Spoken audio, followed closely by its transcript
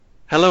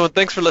Hello, and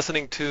thanks for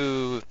listening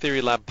to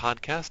Theory Lab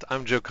Podcast.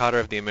 I'm Joe Cotter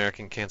of the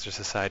American Cancer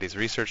Society's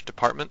Research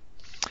Department.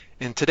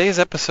 In today's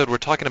episode, we're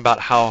talking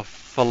about how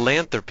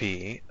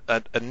philanthropy,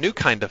 a new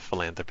kind of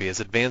philanthropy, is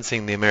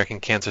advancing the American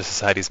Cancer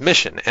Society's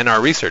mission and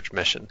our research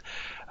mission.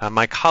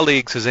 My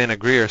colleague, Susanna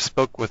Greer,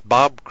 spoke with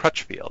Bob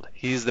Crutchfield.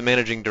 He's the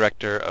managing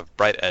director of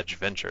Bright Edge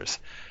Ventures.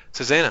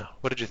 Susanna,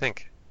 what did you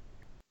think?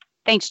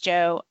 Thanks,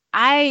 Joe.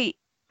 I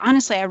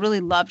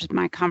really loved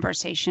my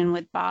conversation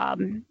with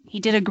Bob. He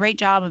did a great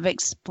job of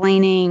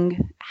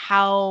explaining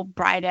how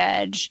Bright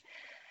Edge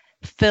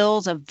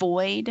fills a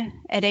void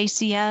at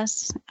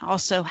ACS,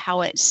 also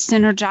how it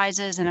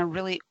synergizes in a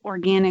really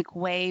organic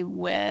way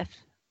with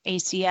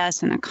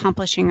ACS and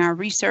accomplishing our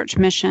research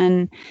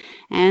mission,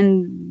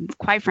 and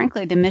quite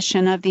frankly, the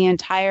mission of the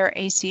entire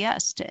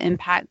ACS to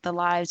impact the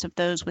lives of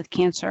those with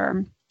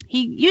cancer.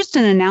 He used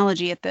an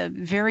analogy at the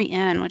very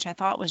end, which I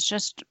thought was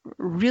just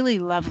really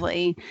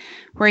lovely,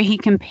 where he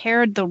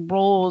compared the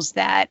roles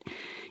that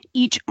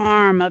each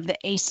arm of the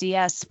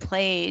ACS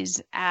plays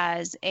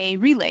as a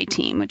relay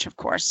team, which of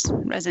course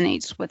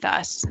resonates with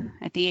us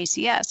at the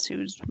ACS,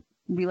 whose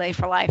Relay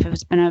for Life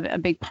has been a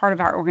big part of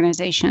our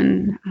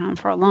organization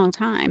for a long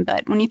time.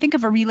 But when you think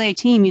of a relay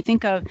team, you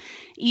think of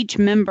each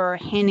member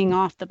handing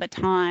off the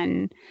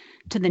baton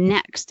to the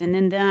next, and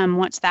then them,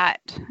 once that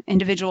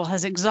individual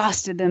has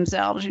exhausted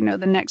themselves,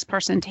 the next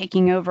person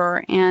taking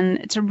over. And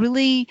it's a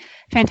really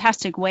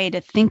fantastic way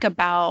to think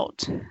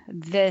about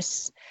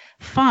this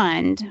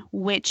fund,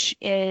 which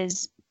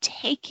is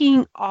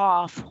taking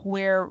off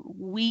where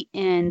we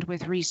end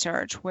with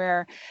research,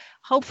 where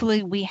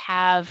hopefully we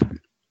have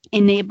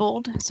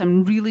enabled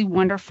some really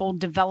wonderful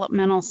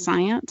developmental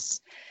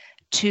science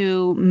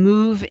to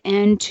move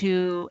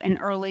into an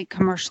early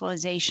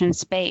commercialization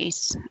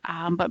space.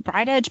 But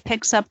Bright Edge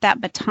picks up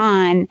that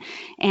baton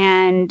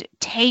and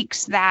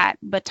takes that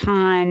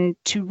baton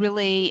to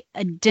really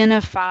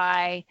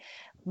identify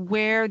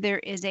where there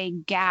is a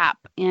gap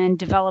in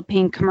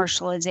developing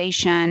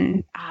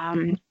commercialization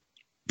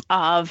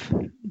of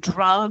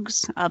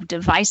drugs, of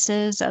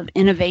devices, of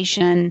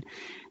innovation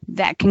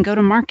that can go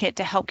to market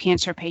to help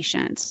cancer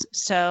patients.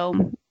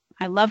 So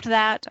I loved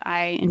that.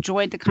 I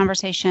enjoyed the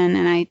conversation,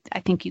 and I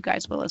think you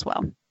guys will as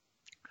well.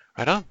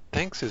 Right on.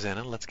 Thanks,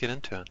 Susanna. Let's get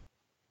into it.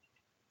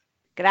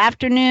 Good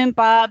afternoon,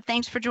 Bob.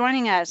 Thanks for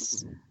joining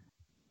us.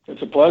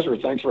 It's a pleasure.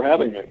 Thanks for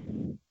having me.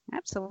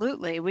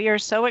 Absolutely. We are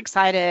so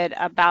excited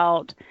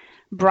about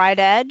Bright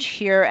Edge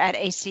here at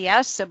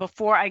ACS. So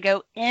before I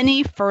go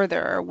any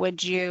further,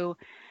 would you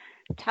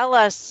tell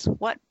us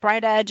what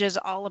Bright Edge is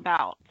all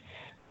about?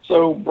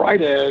 So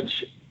Bright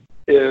Edge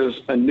is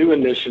a new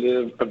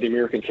initiative of the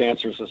American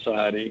Cancer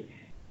Society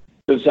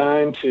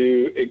designed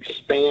to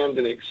expand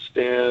and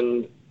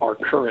extend our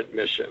current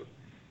mission.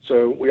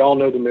 So we all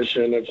know the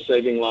mission of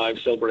saving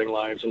lives, celebrating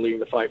lives, and leading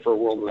the fight for a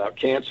world without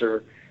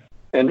cancer.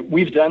 And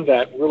we've done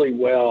that really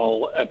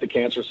well at the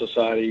Cancer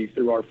Society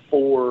through our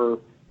 4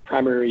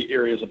 primary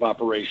areas of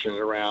operation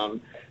around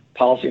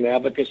policy and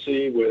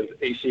advocacy with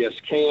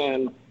ACS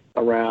CAN,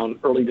 around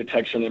early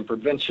detection and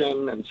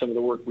prevention and some of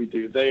the work we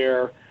do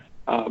there,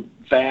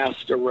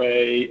 vast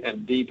array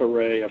and deep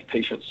array of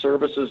patient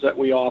services that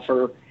we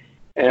offer,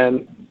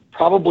 and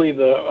probably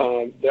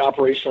the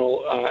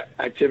operational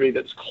activity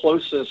that's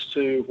closest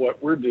to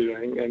what we're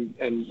doing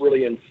and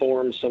really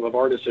informs some of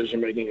our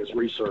decision making is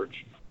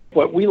research.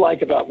 What we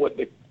like about what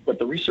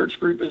the research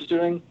group is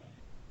doing,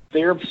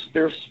 they're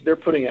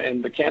putting,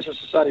 and the Cancer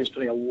Society is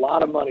putting a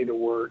lot of money to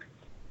work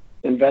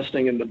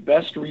investing in the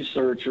best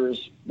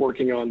researchers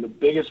working on the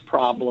biggest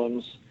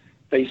problems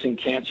facing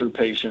cancer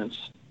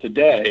patients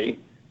today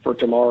for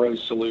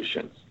tomorrow's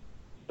solutions.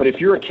 But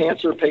if you're a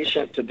cancer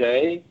patient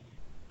today,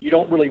 you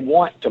don't really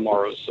want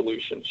tomorrow's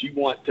solutions. You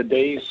want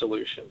today's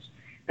solutions.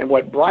 And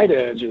what Bright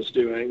Edge is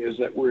doing is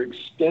that we're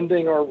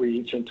extending our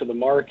reach into the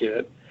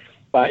market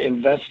by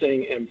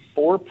investing in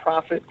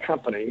for-profit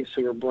companies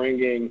who are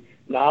bringing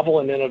novel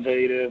and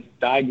innovative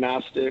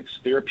diagnostics,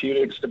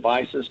 therapeutics,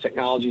 devices,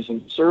 technologies,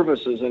 and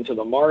services into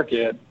the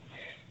market.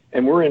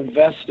 And we're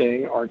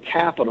investing our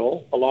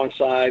capital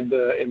alongside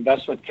the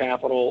investment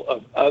capital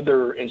of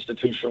other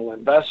institutional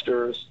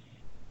investors,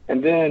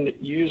 and then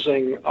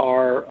using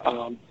our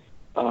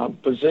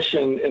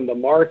position in the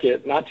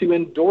market not to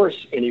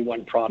endorse any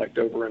one product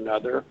over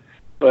another,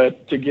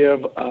 but to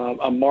give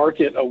a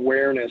market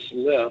awareness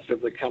lift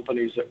of the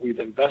companies that we've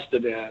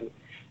invested in.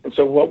 And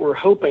so what we're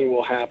hoping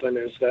will happen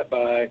is that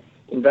by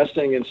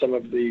investing in some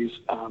of these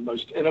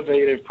most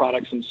innovative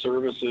products and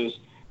services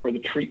for the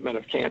treatment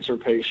of cancer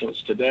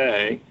patients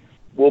today,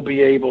 we'll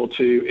be able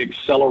to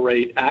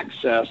accelerate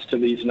access to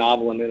these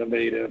novel and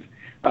innovative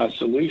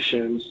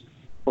solutions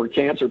for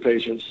cancer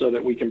patients so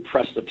that we can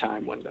press the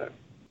time window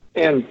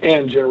and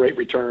generate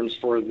returns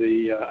for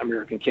the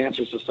American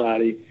Cancer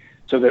Society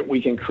so that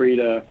we can create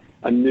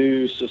a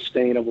new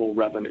sustainable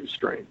revenue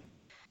stream.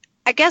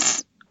 I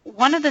guess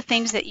one of the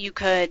things that you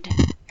could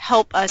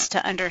help us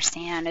to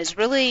understand is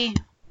really,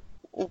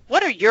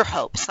 what are your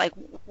hopes? Like,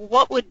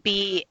 what would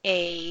be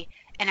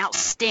an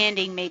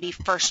outstanding maybe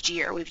first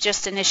year? We've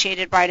just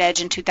initiated Bright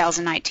Edge in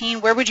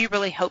 2019. Where would you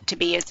really hope to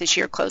be as this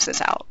year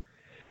closes out?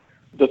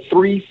 The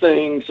three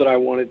things that I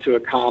wanted to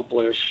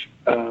accomplish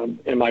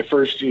in my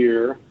first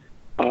year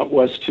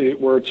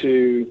were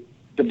to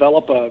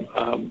develop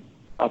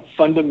a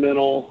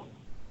fundamental,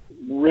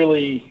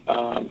 really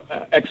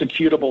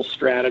executable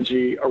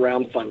strategy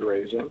around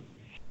fundraising.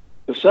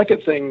 The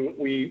second thing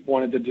we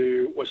wanted to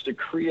do was to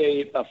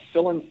create a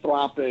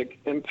philanthropic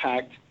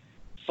impact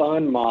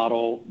fund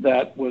model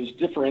that was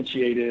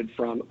differentiated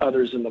from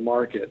others in the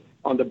market.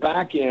 On the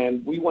back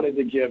end, we wanted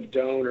to give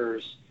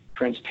donors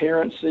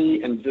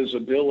transparency and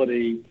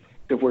visibility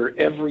to where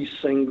every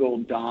single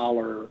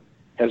dollar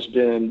has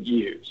been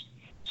used.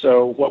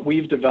 So what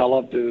we've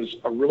developed is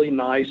a really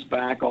nice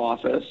back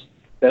office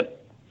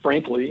that,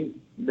 frankly,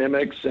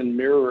 mimics and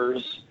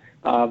mirrors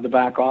the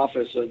back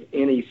office of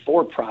any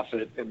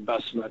for-profit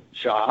investment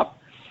shop.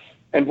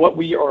 And what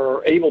we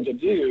are able to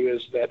do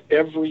is that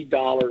every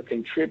dollar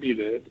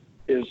contributed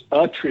is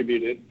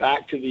attributed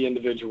back to the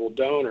individual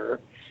donor,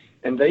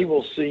 and they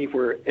will see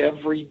where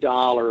every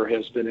dollar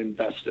has been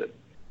invested.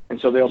 And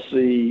so they'll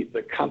see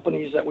the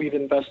companies that we've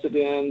invested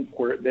in,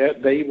 where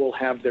they will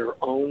have their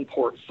own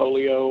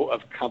portfolio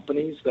of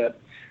companies that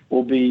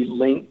will be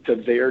linked to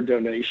their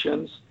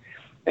donations,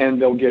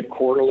 and they'll get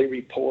quarterly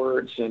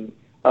reports and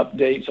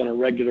updates on a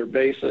regular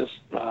basis,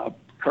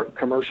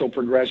 commercial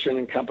progression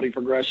and company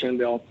progression.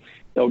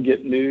 They'll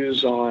get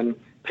news on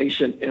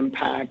patient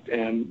impact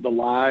and the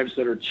lives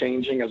that are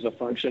changing as a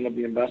function of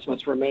the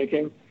investments we're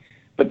making.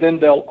 But then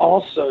they'll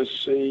also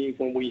see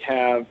when we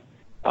have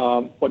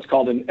what's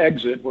called an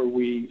exit, where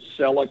we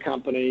sell a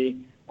company,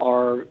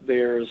 or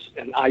there's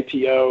an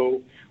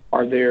IPO,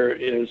 or there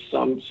is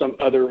some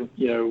other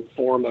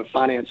form of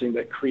financing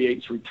that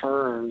creates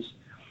returns.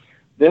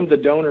 Then the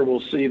donor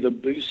will see the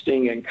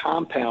boosting and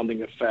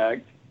compounding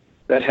effect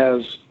that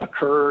has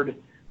occurred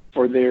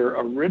for their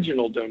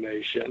original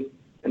donation,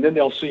 and then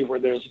they'll see where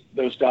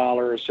those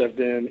dollars have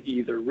been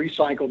either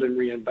recycled and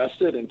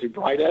reinvested into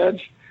Bright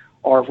Edge,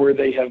 or where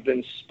they have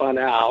been spun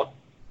out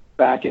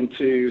back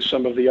into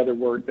some of the other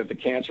work that the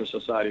Cancer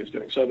Society is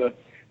doing. So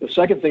the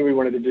second thing we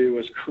wanted to do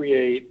was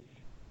create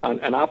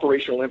an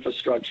operational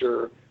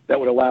infrastructure that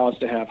would allow us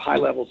to have high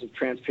levels of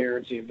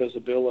transparency and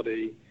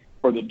visibility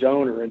for the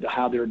donor into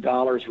how their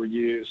dollars were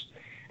used.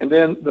 And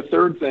then the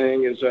third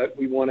thing is that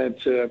we wanted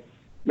to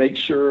make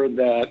sure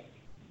that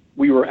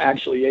we were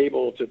actually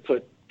able to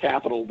put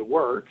capital to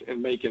work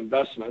and make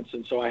investments.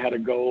 And so I had a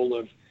goal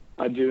of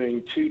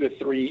doing 2 to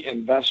 3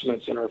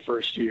 investments in our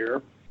first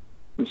year.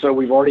 And so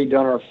we've already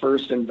done our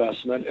first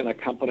investment in a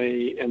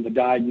company in the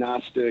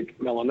diagnostic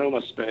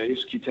melanoma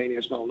space,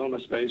 cutaneous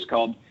melanoma space,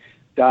 called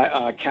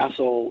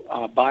Castle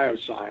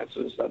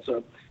Biosciences. That's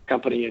a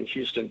company in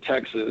Houston,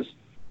 Texas,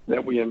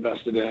 that we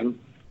invested in.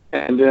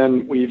 And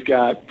then we've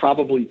got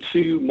probably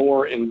 2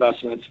 more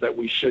investments that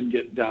we should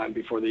get done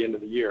before the end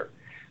of the year.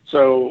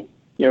 So,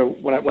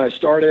 when I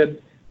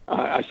started,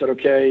 I said,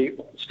 okay,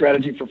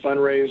 strategy for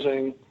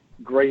fundraising,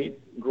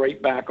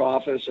 great back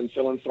office and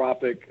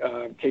philanthropic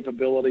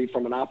capability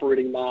from an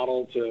operating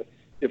model to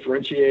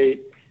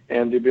differentiate,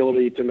 and the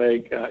ability to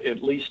make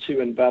at least 2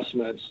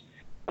 investments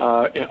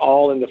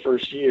all in the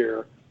first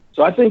year.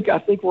 So I think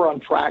we're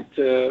on track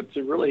to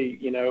really,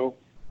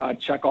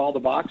 check all the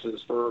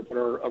boxes for what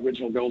our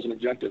original goals and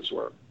objectives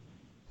were.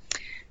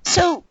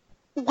 So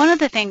one of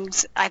the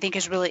things I think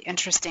is really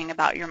interesting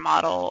about your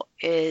model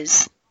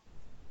is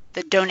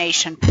the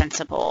donation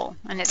principle.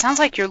 And it sounds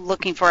like you're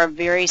looking for a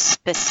very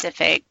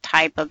specific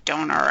type of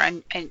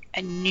donor,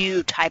 a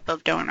new type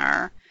of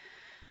donor.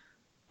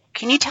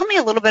 Can you tell me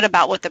a little bit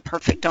about what the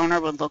perfect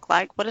donor would look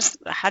like?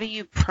 How do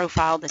you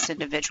profile this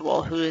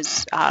individual who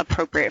is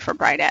appropriate for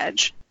Bright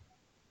Edge?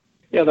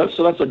 Yeah, that's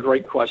a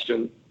great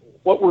question.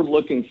 What we're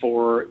looking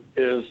for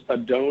is a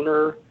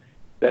donor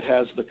that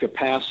has the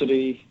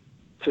capacity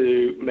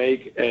to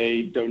make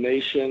a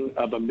donation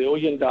of $1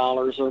 million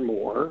or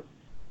more,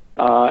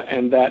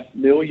 and that $1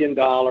 million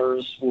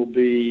will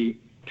be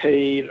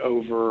paid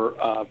over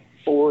a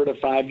 4 to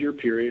 5 year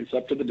period. It's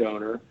up to the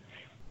donor.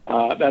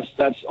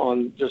 That's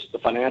on just the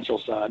financial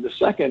side. The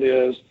second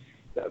is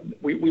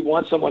we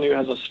want someone who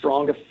has a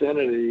strong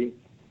affinity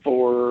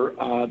for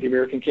the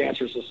American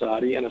Cancer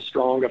Society and a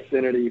strong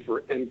affinity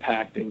for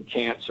impacting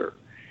cancer,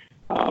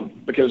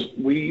 because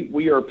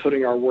we are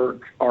putting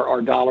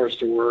our dollars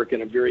to work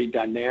in a very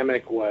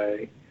dynamic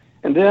way.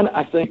 And then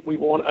I think we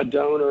want a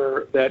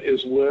donor that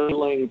is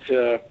willing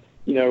to,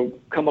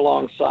 come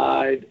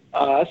alongside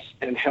us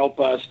and help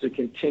us to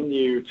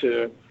continue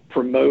to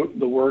promote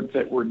the work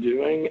that we're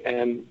doing,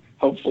 and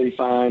hopefully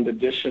find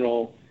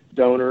additional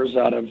donors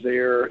out of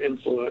their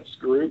influence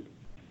group,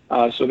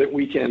 so that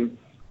we can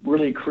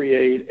really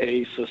create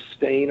a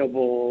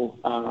sustainable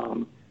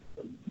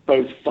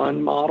both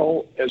fund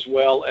model, as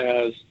well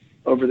as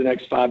over the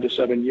next 5 to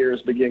 7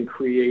 years begin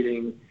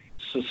creating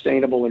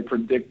sustainable and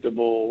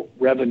predictable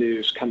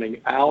revenues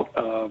coming out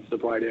of the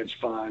Bright Edge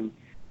Fund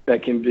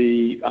that can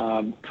be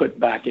put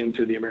back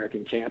into the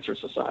American Cancer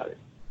Society.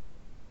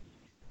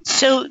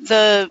 So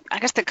I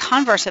guess the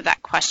converse of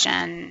that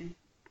question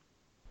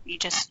you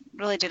just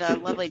really did a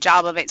lovely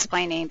job of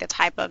explaining the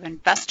type of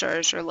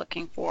investors you're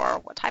looking for.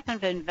 What type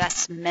of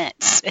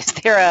investments? Is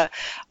there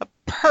a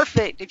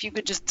perfect, if you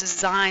could just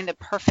design the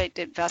perfect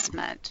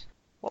investment,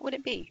 what would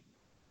it be?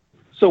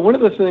 So one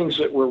of the things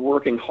that we're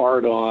working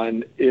hard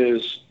on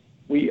is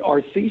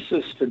our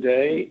thesis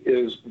today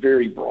is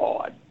very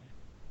broad.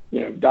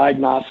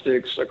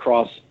 Diagnostics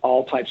across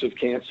all types of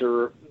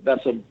cancer,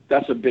 that's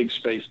a big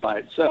space by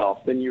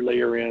itself. Then you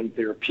layer in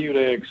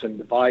therapeutics and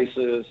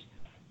devices,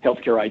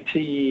 healthcare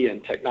IT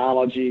and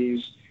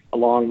technologies,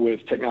 along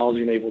with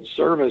technology-enabled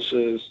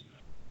services.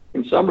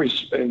 In some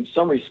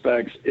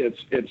respects, it's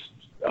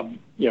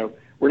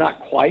we're not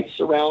quite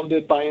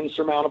surrounded by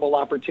insurmountable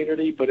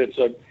opportunity, but it's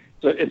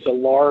a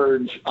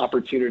large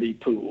opportunity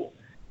pool.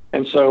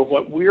 And so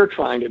what we're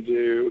trying to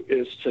do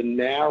is to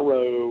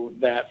narrow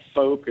that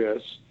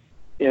focus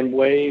in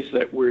ways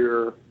that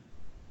we're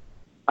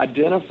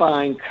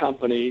identifying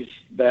companies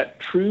that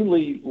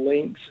truly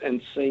links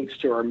and syncs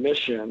to our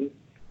mission,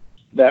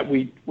 that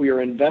we are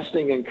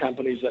investing in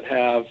companies that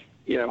have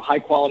high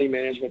quality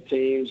management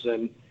teams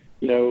and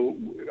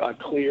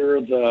clear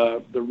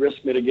the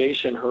risk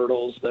mitigation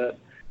hurdles that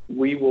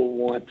we will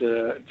want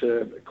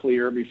to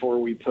clear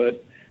before we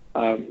put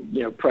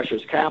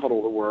precious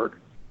capital to work.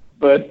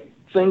 But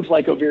things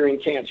like ovarian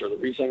cancer, the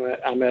reason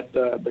that I'm at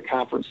the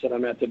conference that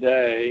I'm at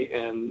today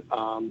in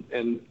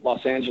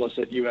Los Angeles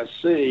at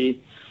USC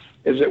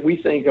is that we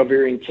think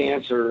ovarian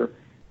cancer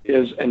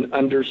is an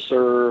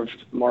underserved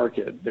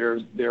market.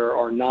 There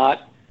are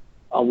not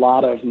a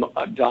lot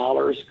of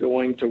dollars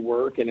going to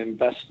work in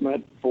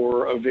investment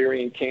for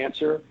ovarian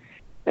cancer.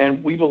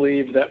 And we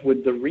believe that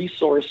with the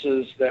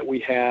resources that we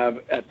have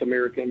at the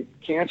American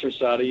Cancer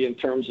Society in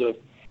terms of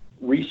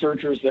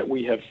researchers that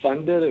we have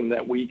funded and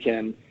that we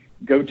can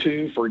go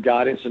to for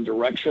guidance and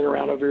direction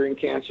around ovarian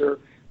cancer,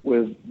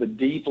 with the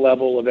deep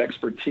level of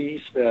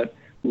expertise that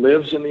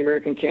lives in the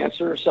American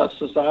Cancer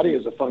Society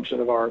as a function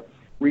of our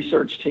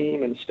research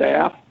team and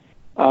staff,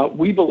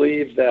 we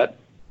believe that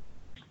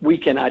we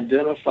can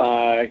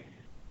identify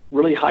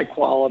really high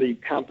quality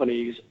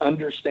companies,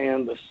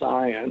 understand the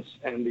science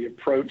and the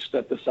approach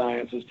that the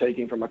science is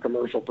taking from a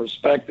commercial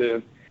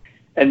perspective,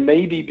 and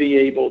maybe be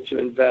able to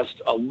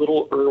invest a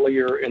little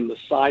earlier in the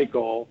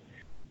cycle.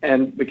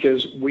 And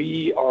because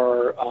we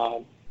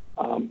are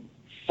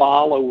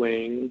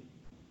following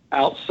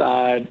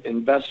outside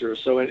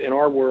investors, so in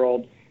our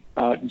world,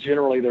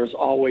 generally there's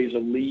always a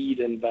lead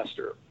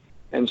investor.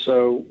 And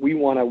so we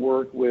want to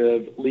work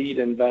with lead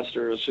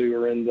investors who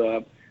are in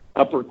the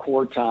upper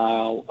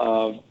quartile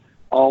of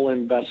all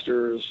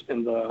investors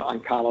in the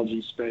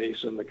oncology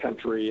space in the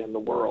country and the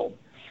world.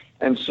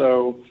 And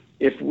so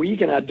if we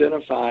can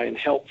identify and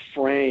help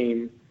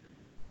frame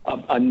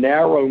a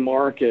narrow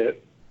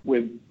market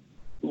with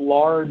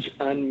large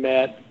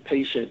unmet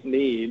patient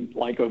need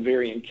like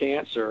ovarian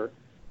cancer,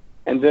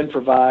 and then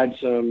provide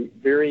some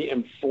very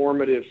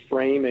informative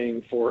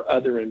framing for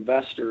other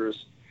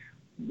investors,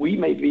 we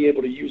may be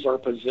able to use our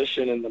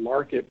position in the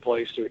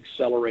marketplace to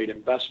accelerate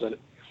investment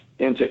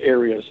into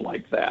areas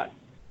like that.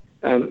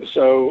 And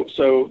so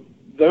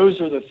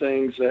those are the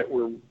things that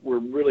we're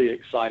really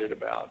excited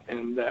about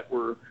and that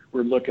we're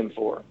looking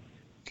for.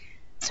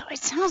 So it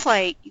sounds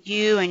like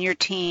you and your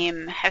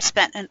team have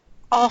spent an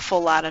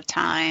awful lot of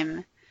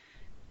time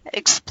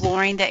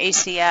exploring the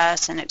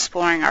ACS and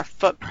exploring our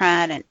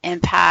footprint and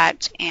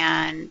impact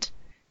and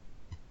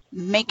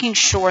making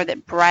sure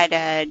that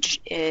BrightEdge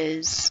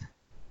is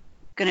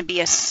going to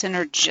be a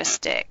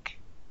synergistic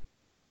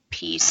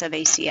piece of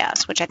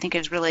ACS, which I think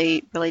is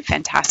really, really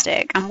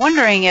fantastic. I'm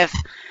wondering if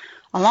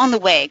along the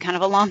way, kind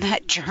of along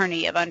that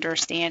journey of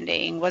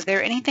understanding, was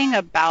there anything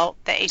about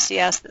the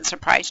ACS that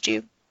surprised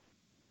you?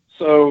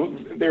 So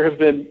there have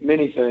been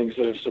many things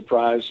that have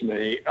surprised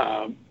me,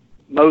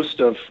 most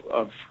of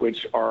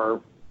which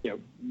are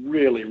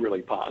really,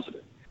 really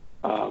positive.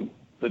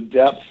 The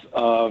depth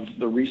of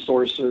the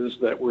resources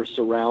that we're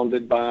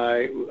surrounded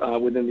by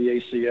within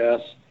the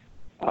ACS,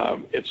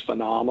 it's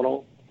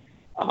phenomenal.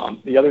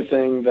 The other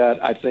thing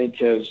that I think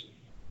has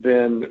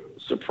been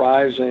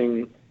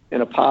surprising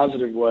in a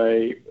positive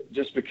way,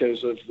 just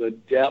because of the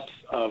depth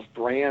of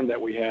brand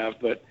that we have,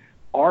 but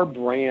our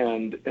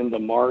brand in the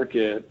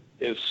market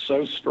is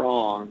so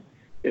strong.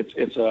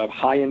 It's a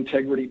high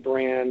integrity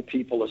brand.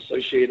 People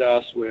associate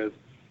us with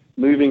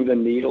moving the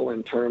needle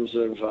in terms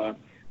of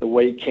the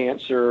way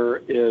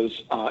cancer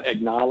is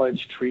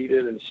acknowledged,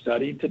 treated, and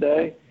studied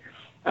today.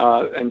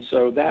 And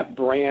so that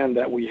brand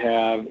that we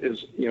have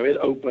is, it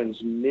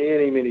opens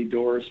many, many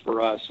doors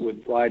for us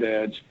with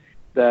BrightEdge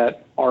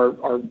that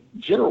are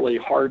generally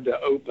hard to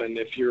open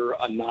if you're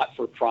a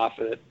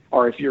not-for-profit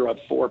or if you're a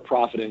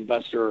for-profit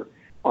investor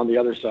on the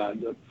other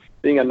side.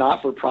 Being a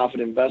not-for-profit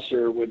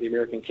investor with the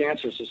American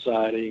Cancer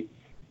Society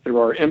through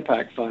our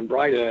impact fund,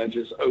 BrightEdge,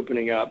 is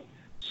opening up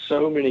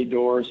so many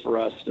doors for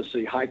us to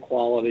see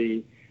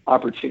high-quality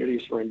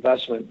opportunities for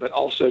investment, but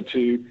also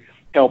to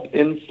help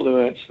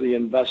influence the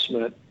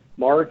investment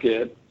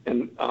market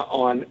and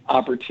on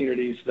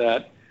opportunities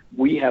that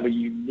we have a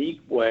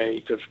unique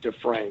way to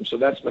frame. So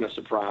that's been a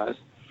surprise.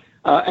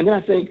 And then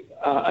I think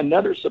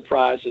another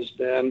surprise has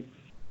been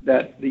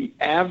that the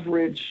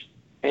average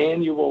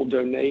annual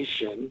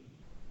donation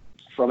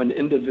from an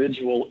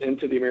individual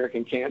into the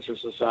American Cancer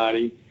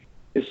Society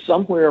is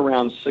somewhere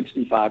around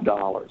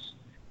 $65.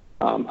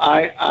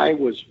 I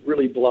was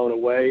really blown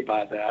away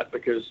by that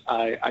because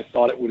I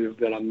thought it would have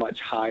been a much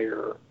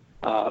higher,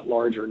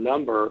 larger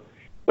number.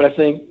 But I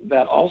think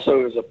that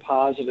also is a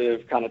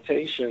positive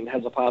connotation,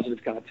 has a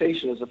positive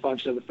connotation as a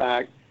function of the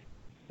fact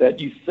that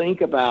you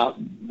think about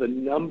the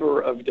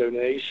number of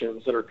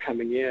donations that are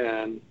coming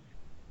in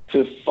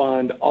to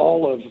fund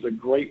all of the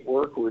great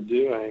work we're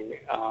doing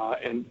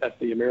and at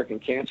the American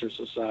Cancer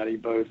Society,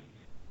 both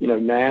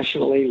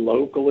nationally,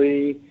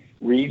 locally,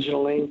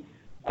 regionally.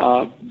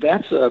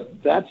 That's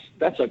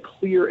a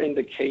clear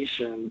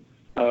indication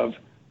of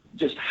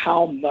just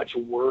how much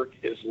work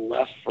is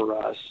left for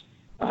us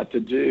to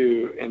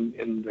do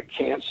in the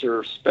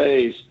cancer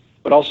space,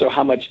 but also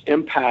how much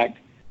impact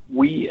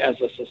we as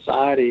a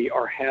society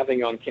are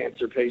having on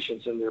cancer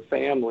patients and their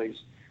families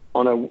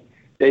on a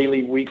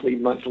daily, weekly,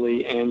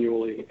 monthly,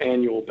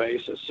 annual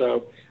basis.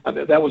 So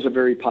that was a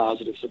very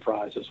positive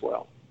surprise as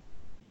well.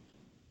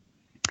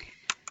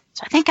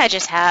 So I think I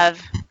just have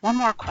one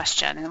more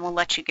question, and we'll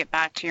let you get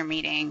back to your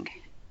meeting.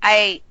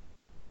 I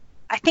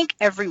think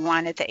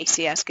everyone at the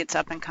ACS gets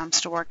up and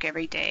comes to work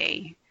every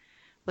day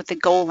with the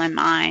goal in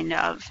mind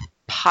of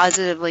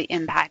positively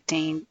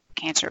impacting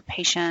cancer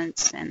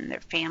patients and their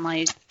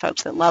families,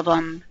 folks that love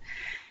them.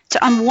 So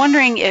I'm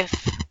wondering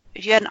if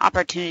you had an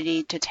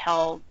opportunity to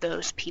tell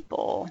those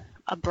people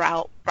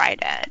about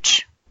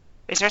BrightEdge.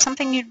 Is there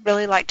something you'd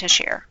really like to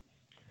share?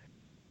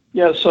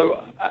 Yeah,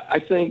 so I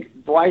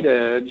think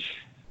BrightEdge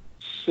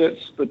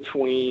sits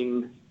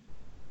between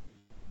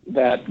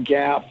that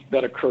gap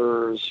that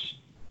occurs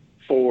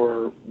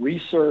for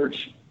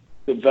research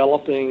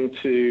developing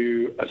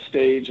to a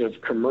stage of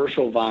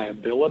commercial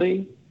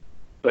viability,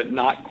 but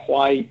not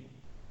quite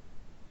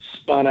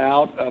spun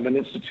out of an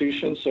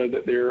institution so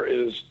that there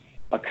is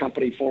a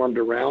company formed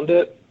around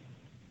it.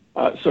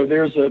 So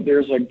there's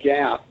a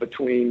gap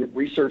between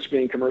research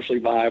being commercially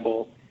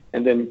viable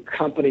and then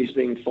companies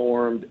being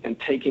formed and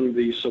taking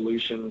these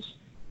solutions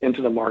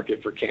into the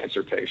market for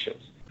cancer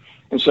patients.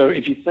 And so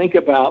if you think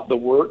about the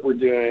work we're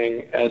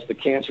doing as the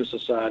Cancer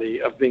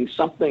Society of being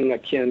something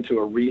akin to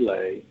a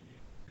relay,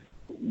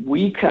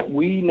 we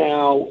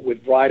now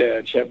with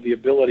BrightEdge have the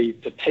ability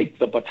to take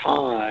the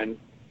baton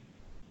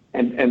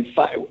and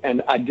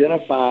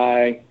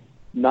identify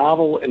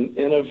novel and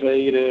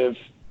innovative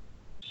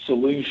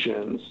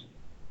solutions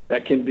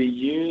that can be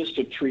used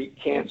to treat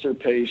cancer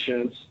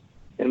patients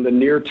in the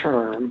near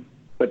term,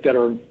 but that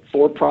are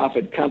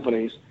for-profit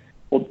companies.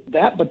 Well,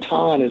 that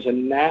baton is a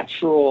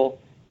natural,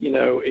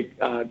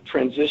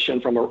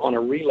 transition on a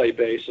relay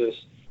basis,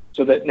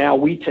 so that now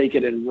we take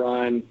it and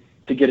run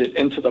to get it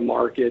into the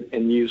market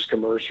and use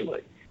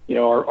commercially.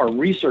 Our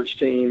research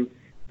team,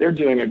 they're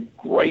doing a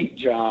great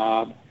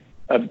job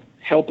of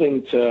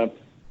helping to,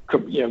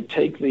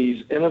 take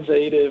these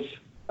innovative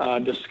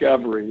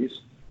discoveries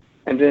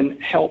and then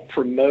help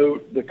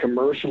promote the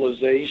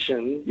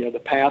commercialization, the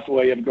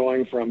pathway of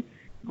going from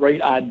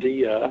great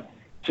idea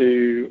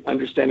to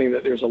understanding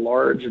that there's a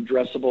large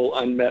addressable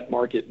unmet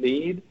market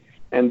need,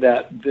 and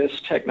that this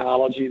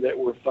technology that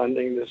we're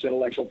funding, this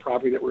intellectual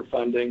property that we're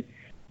funding,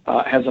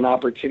 has an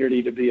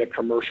opportunity to be a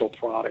commercial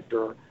product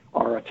or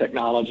a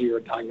technology or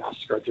a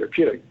diagnostic or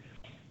therapeutic.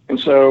 And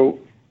so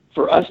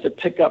for us to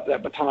pick up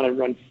that baton and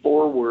run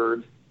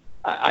forward,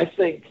 I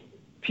think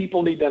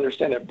people need to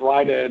understand that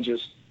BrightEdge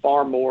is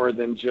far more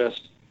than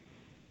just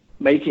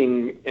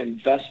making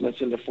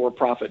investments into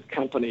for-profit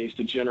companies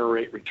to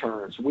generate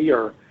returns. We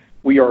are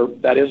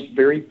that is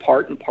very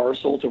part and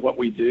parcel to what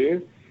we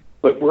do,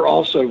 but we're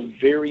also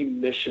very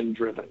mission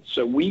driven.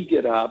 So we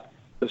get up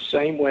the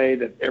same way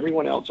that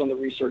everyone else on the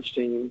research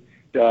team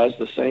does,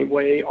 the same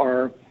way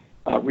our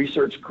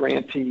research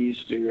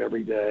grantees do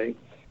every day.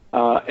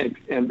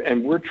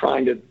 And we're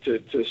trying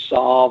to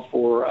solve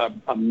for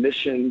a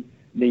mission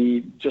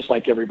need just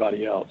like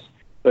everybody else.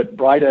 But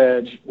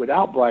BrightEdge,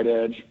 without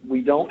BrightEdge,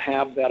 we don't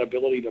have that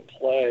ability to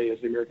play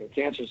as the American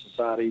Cancer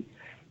Society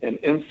and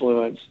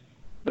influence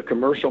the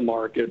commercial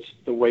markets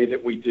the way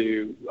that we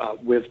do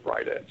with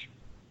BrightEdge.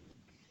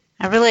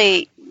 I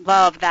really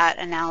love that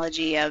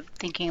analogy of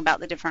thinking about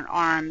the different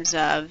arms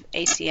of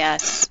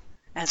ACS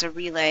as a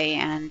relay,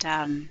 and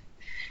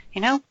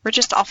we're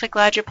just awfully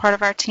glad you're part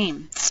of our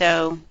team.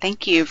 So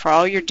thank you for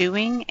all you're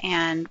doing,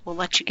 and we'll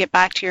let you get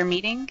back to your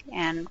meeting,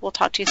 and we'll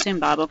talk to you soon,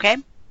 Bob, okay?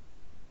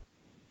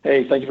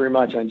 Hey, thank you very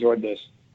much. I enjoyed this.